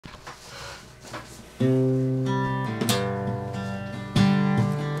Well,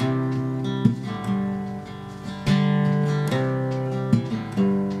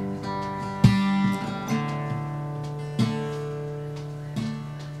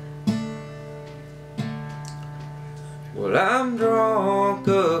 I'm drunk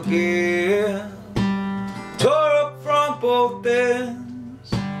again, tore up from both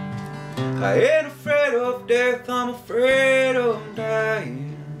ends. I ain't afraid of death, I'm afraid of dying.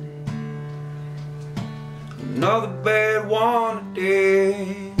 Another bad one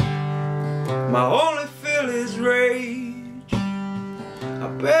today. My only feel is rage. I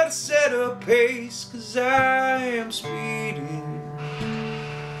better set a pace, 'cause I am speeding,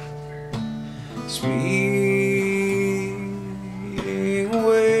 speeding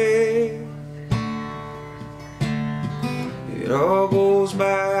away. It all goes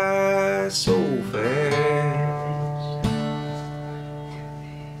by so fast.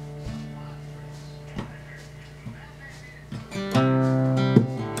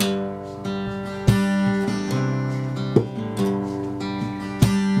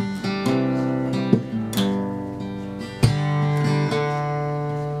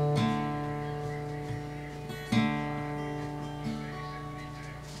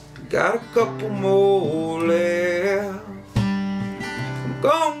 Got a couple more left. I'm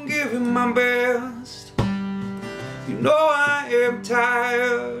gonna give it my best. You know I am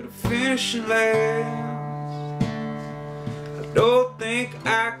tired of finishing last. I don't think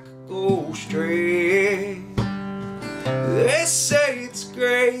I could go straight. They say it's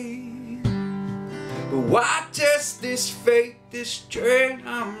great, but why test this fate, this train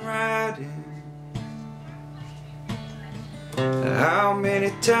I'm riding? How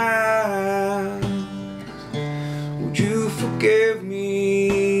many times would you forgive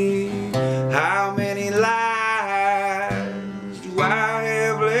me? How many lies do I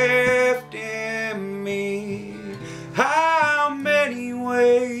have left in me? How many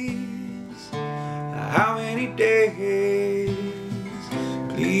ways? How many days?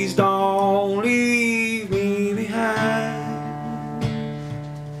 Please don't leave me behind.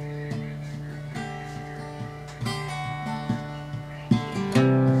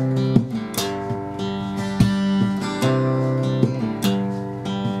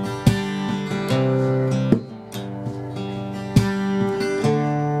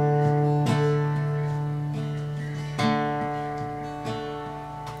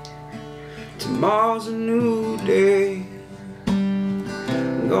 Tomorrow's a new day.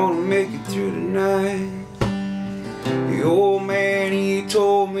 I'm gonna make it through the night. The old man, he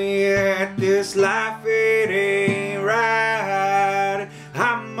told me that this life, it ain't right.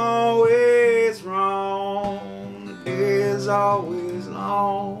 I'm always wrong, the day is always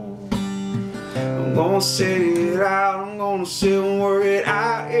long. I'm gonna sit it out, I'm gonna sit and work it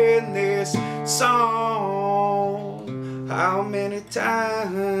out in this song. How many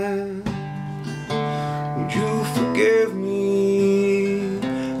times would you forgive me?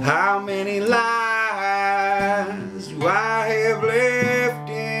 How many lies do I have left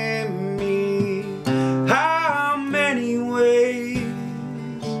in me? How many ways?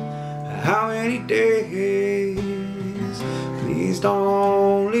 How many days? Please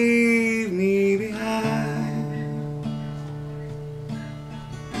don't leave